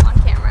I'm on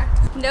camera.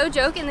 no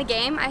joke, in the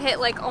game, I hit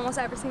like almost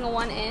every single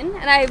one in,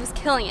 and I was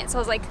killing it. So I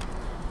was like,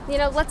 you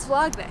know, let's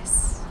vlog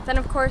this. Then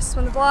of course,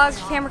 when the vlog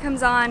camera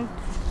comes on,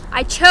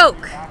 I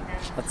choke.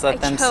 Let's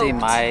let them see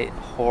my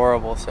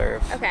horrible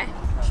serve. Okay.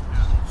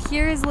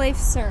 Here is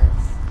Leif's serve.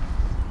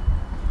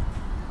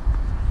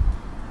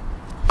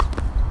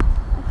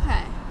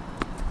 Okay.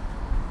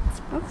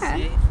 Okay.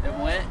 See, it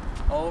went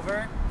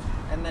over,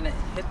 and then it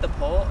hit the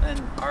pole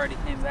and already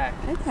came back.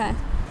 Okay.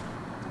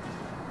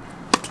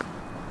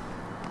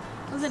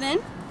 Was it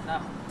in?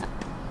 No.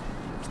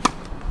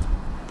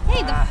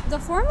 Hey, the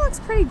form looks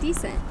pretty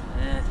decent.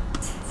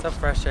 So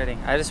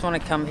frustrating. I just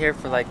want to come here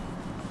for like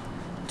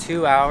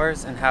 2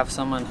 hours and have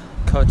someone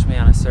coach me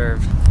on a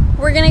serve.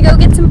 We're gonna go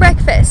get some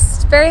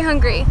breakfast. Very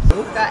hungry.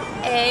 We've got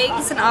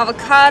eggs and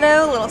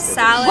avocado, a little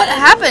salad. What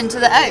happened to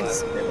the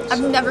eggs?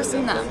 I've never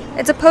seen them.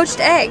 It's a poached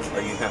egg.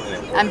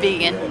 I'm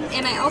vegan.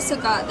 And I also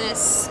got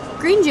this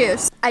green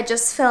juice. I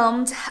just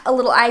filmed a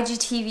little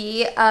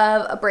IGTV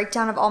of a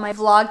breakdown of all my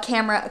vlog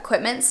camera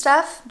equipment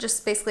stuff.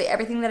 Just basically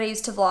everything that I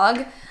use to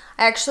vlog.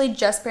 I actually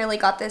just barely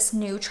got this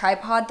new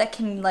tripod that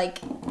can like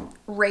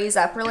raise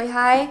up really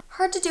high.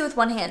 Hard to do with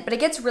one hand, but it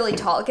gets really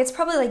tall. It gets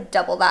probably like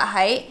double that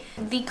height.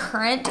 The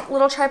current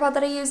little tripod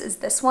that I use is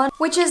this one,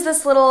 which is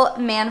this little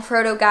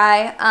Manfrotto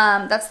guy.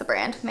 That's the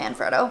brand,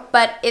 Manfrotto.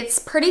 But it's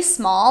pretty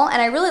small,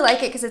 and I really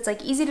like it because it's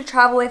like easy to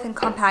travel with and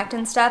compact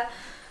and stuff.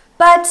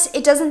 But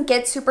it doesn't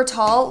get super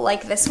tall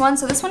like this one.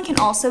 So this one can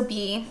also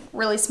be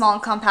really small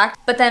and compact.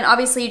 But then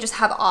obviously you just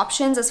have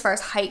options as far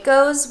as height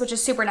goes, which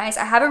is super nice.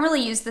 I haven't really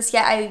used this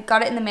yet. I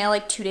got it in the mail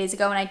like 2 days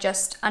ago and I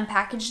just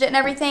unpackaged it and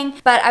everything.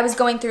 But I was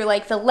going through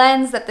like the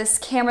lens that this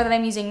camera that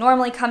I'm using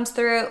normally comes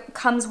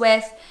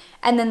with,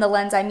 and then the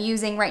lens I'm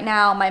using right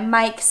now, my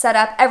mic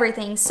setup,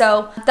 everything.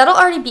 So that'll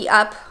already be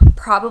up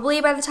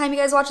probably by the time you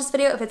guys watch this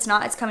video. If it's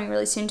not, it's coming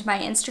really soon to my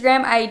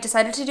Instagram. I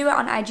decided to do it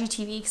on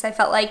IGTV because I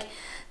felt like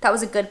that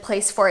was a good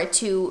place for it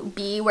to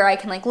be, where I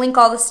can like link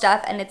all the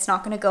stuff and it's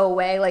not gonna go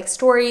away like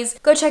stories.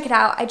 Go check it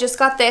out. I just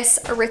got this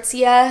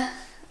Aritzia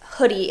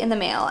hoodie in the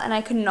mail and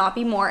I could not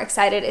be more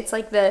excited. It's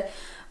like the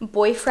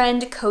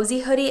boyfriend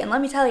cozy hoodie, and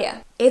let me tell you,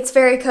 it's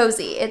very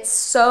cozy. It's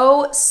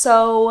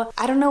so,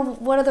 I don't know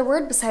what other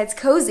word besides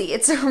cozy.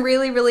 It's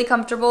really, really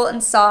comfortable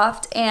and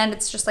soft, and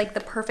it's just like the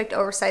perfect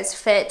oversized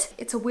fit.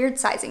 It's a weird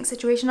sizing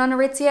situation on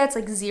Aritzia. It's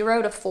like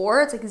 0 to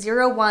 4. It's like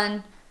 0,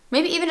 1,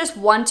 maybe even just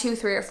 1, 2,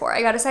 3, or 4.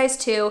 I got a size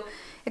 2.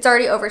 It's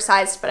already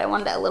oversized, but I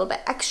wanted it a little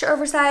bit extra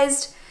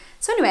oversized.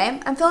 So anyway,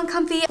 I'm feeling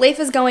comfy. Leif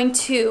is going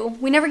to,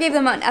 we never gave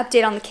them an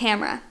update on the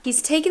camera.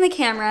 He's taking the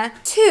camera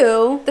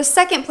to the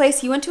second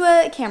place. He went to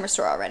a camera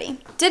store already.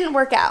 Didn't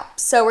work out.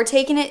 So we're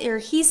taking it, or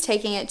he's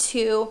taking it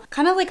to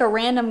kind of like a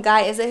random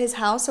guy. Is it his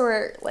house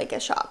or like a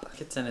shop?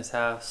 It's in his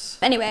house.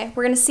 Anyway,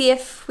 we're gonna see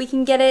if we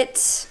can get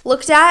it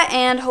looked at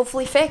and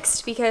hopefully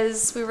fixed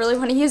because we really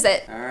want to use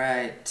it. All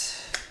right,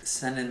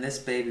 sending this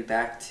baby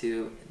back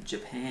to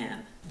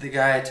Japan. The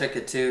guy I took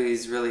it to,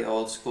 he's really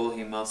old school.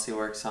 He mostly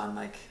works on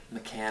like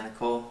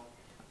mechanical,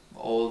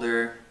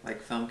 older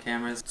like film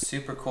cameras.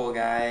 Super cool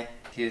guy.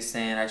 He was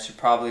saying I should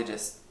probably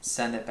just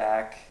send it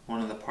back.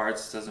 One of the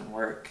parts doesn't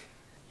work.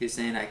 He was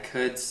saying I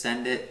could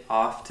send it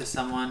off to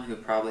someone who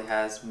probably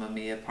has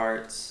Mamiya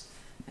parts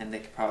and they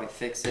could probably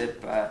fix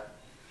it, but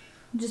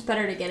just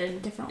better to get it a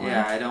different one.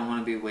 Yeah, I don't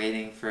want to be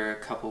waiting for a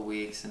couple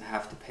weeks and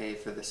have to pay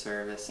for the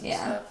service and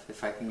stuff.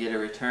 If I can get a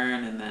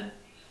return and then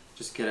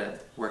just get a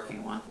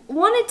working one.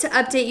 Wanted to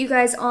update you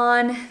guys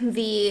on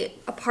the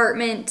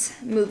apartment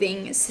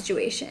moving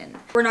situation.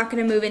 We're not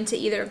going to move into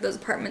either of those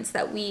apartments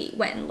that we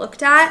went and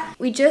looked at.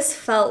 We just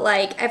felt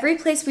like every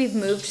place we've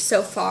moved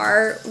so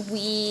far,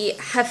 we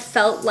have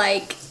felt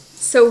like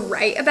so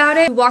right about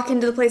it. We walk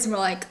into the place and we're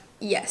like,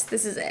 yes,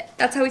 this is it.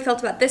 That's how we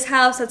felt about this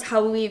house. That's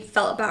how we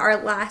felt about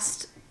our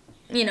last,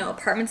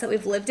 apartments that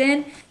we've lived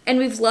in. And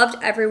we've loved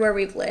everywhere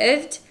we've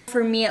lived.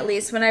 For me, at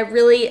least, when I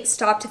really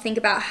stopped to think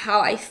about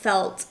how I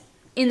felt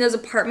in those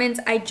apartments,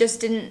 I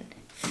just didn't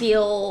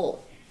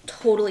feel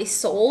totally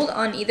sold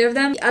on either of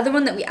them. The other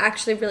one that we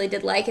actually really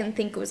did like and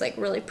think was like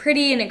really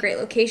pretty and a great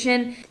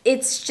location,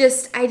 it's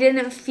just I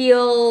didn't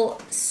feel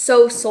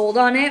so sold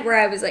on it where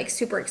I was like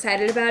super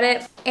excited about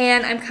it.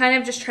 And I'm kind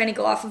of just trying to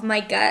go off of my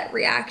gut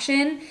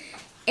reaction.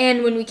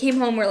 And when we came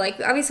home, we're like,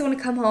 we obviously want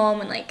to come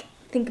home and like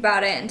think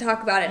about it and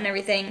talk about it and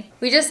everything.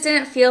 We just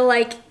didn't feel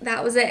like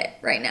that was it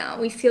right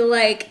now. We feel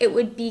like it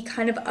would be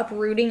kind of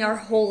uprooting our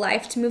whole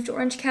life to move to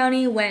Orange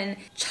County when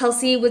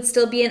Chelsea would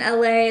still be in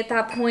LA at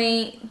that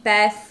point.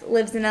 Beth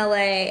lives in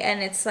LA,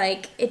 and it's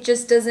like it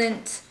just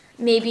doesn't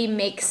maybe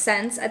make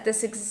sense at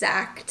this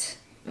exact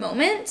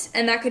moment,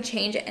 and that could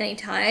change at any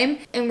time.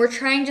 And we're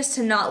trying just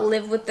to not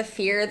live with the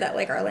fear that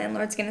like our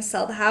landlord's gonna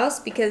sell the house,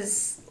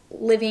 because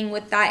living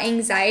with that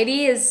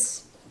anxiety is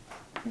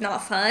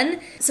not fun.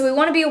 So we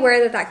want to be aware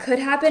that that could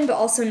happen, but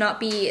also not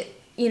be,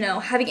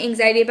 having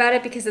anxiety about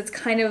it, because it's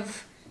kind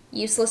of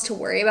useless to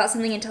worry about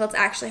something until it's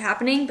actually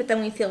happening. But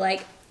then we feel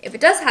like if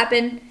it does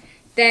happen,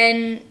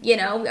 then, you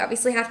know, we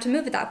obviously have to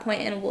move at that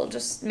point and we'll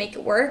just make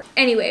it work.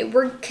 Anyway,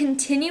 we're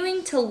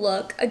continuing to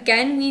look.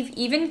 Again, we've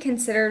even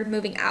considered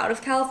moving out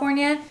of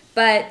California,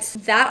 but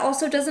that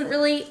also doesn't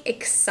really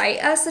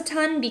excite us a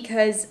ton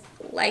because,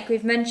 like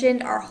we've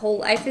mentioned, our whole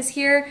life is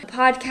here. The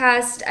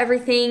podcast,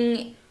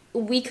 everything,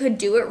 we could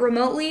do it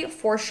remotely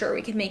for sure.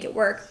 We could make it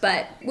work,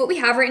 but what we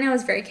have right now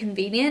is very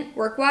convenient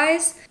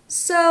work-wise.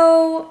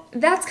 So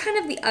that's kind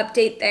of the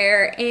update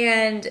there,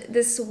 and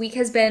this week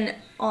has been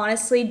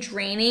honestly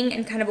draining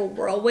and kind of a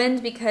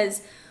whirlwind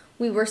because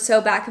we were so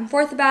back and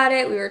forth about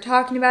it. We were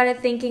talking about it,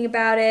 thinking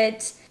about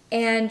it,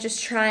 and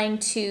just trying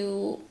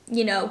to,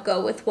 you know,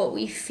 go with what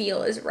we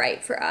feel is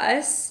right for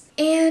us.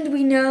 And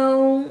we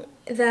know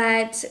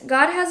that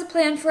God has a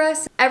plan for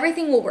us.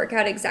 Everything will work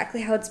out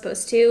exactly how it's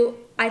supposed to.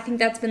 I think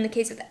that's been the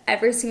case with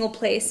every single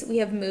place we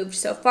have moved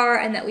so far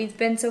and that we've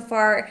been so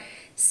far.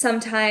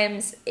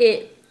 Sometimes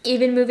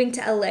even moving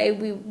to LA,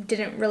 we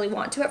didn't really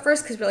want to at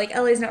first because we're like,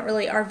 LA's not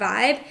really our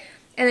vibe.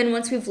 And then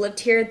once we've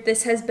lived here,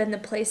 this has been the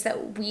place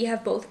that we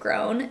have both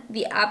grown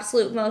the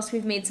absolute most.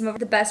 We've made some of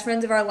the best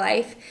friends of our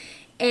life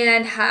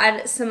and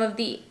had some of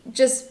the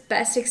just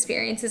best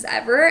experiences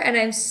ever. And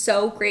I'm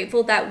so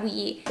grateful that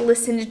we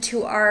listened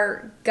to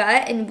our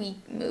gut and we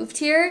moved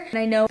here. And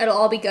I know it'll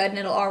all be good and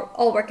it'll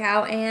all work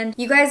out, and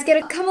you guys get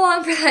to come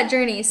along for that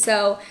journey.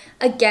 So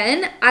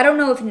again, I don't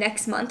know if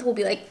next month we'll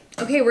be like,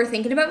 okay, we're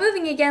thinking about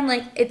moving again.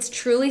 Like, it's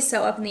truly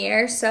so up in the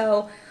air.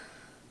 So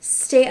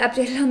stay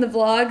updated on the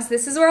vlogs.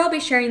 This is where I'll be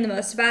sharing the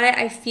most about it.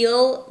 I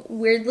feel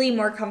weirdly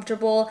more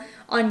comfortable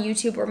on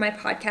YouTube or my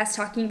podcast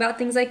talking about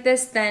things like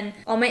this than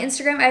on my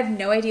Instagram. I have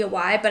no idea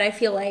why, but I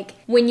feel like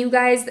when you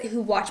guys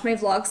who watch my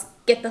vlogs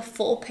get the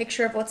full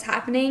picture of what's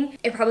happening,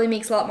 it probably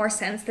makes a lot more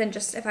sense than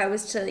just if I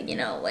was to, you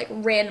know, like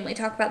randomly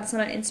talk about this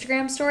on an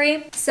Instagram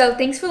story. So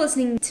thanks for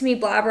listening to me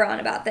blabber on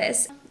about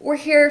this. We're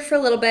here for a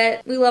little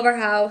bit. We love our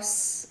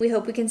house. We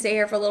hope we can stay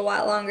here for a little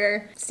while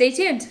longer. Stay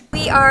tuned.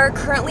 We are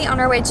currently on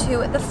our way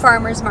to the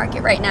farmer's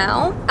market right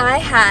now. I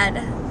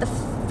had the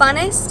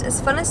funnest,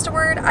 is funnest a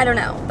word? I don't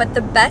know, but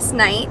the best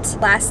night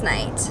last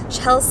night.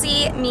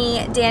 Chelsea,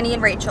 me, Danny,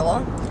 and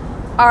Rachel,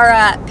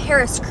 our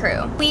Paris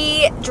crew.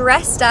 We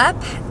dressed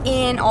up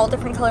in all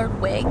different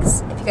colored wigs.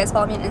 If you guys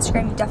follow me on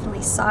Instagram, you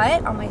definitely saw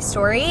it on my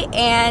story.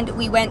 And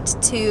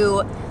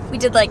we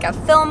did like a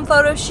film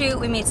photo shoot.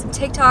 We made some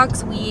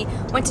TikToks. We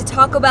went to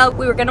Taco Bell.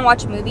 We were gonna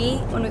watch a movie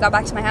when we got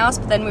back to my house,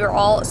 but then we were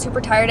all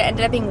super tired. It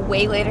ended up being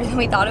way later than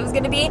we thought it was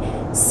gonna be.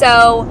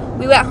 So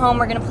we went home.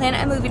 We're gonna plan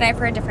a movie night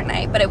for a different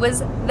night, but it was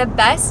the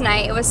best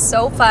night. It was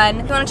so fun.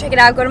 If you wanna check it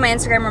out, go to my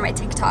Instagram or my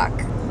TikTok.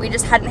 We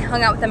just hadn't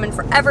hung out with them in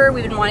forever.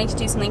 We've been wanting to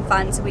do something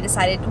fun, so we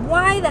decided,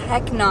 why the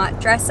heck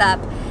not dress up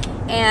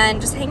and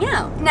just hang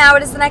out. Now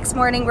it is the next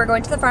morning. We're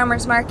going to the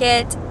farmer's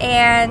market,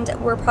 and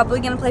we're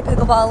probably gonna play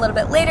pickleball a little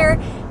bit later.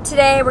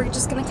 Today, we're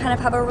just gonna kind of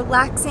have a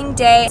relaxing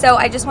day. So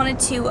I just wanted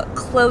to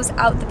close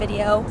out the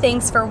video.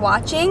 Thanks for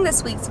watching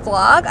this week's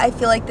vlog. I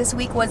feel like this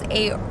week was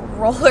a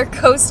roller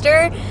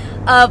coaster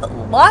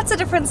of lots of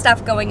different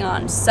stuff going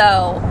on.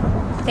 So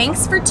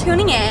thanks for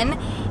tuning in.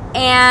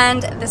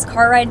 And this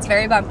car ride's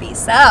very bumpy,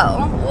 so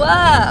whoa.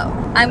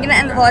 I'm gonna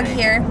end the vlog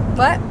here.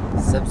 What?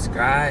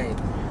 Subscribe.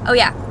 Oh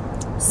yeah.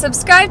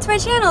 Subscribe to my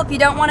channel if you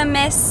don't want to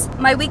miss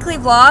my weekly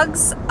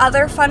vlogs,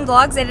 other fun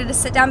vlogs. I did a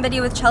sit-down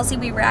video with Chelsea.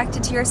 We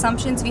reacted to your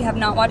assumptions. If you have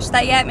not watched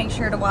that yet, make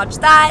sure to watch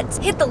that.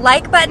 Hit the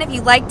like button if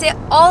you liked it,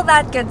 all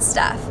that good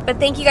stuff. But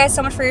thank you guys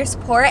so much for your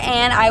support,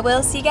 and I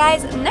will see you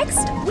guys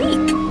next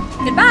week.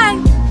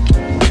 Goodbye.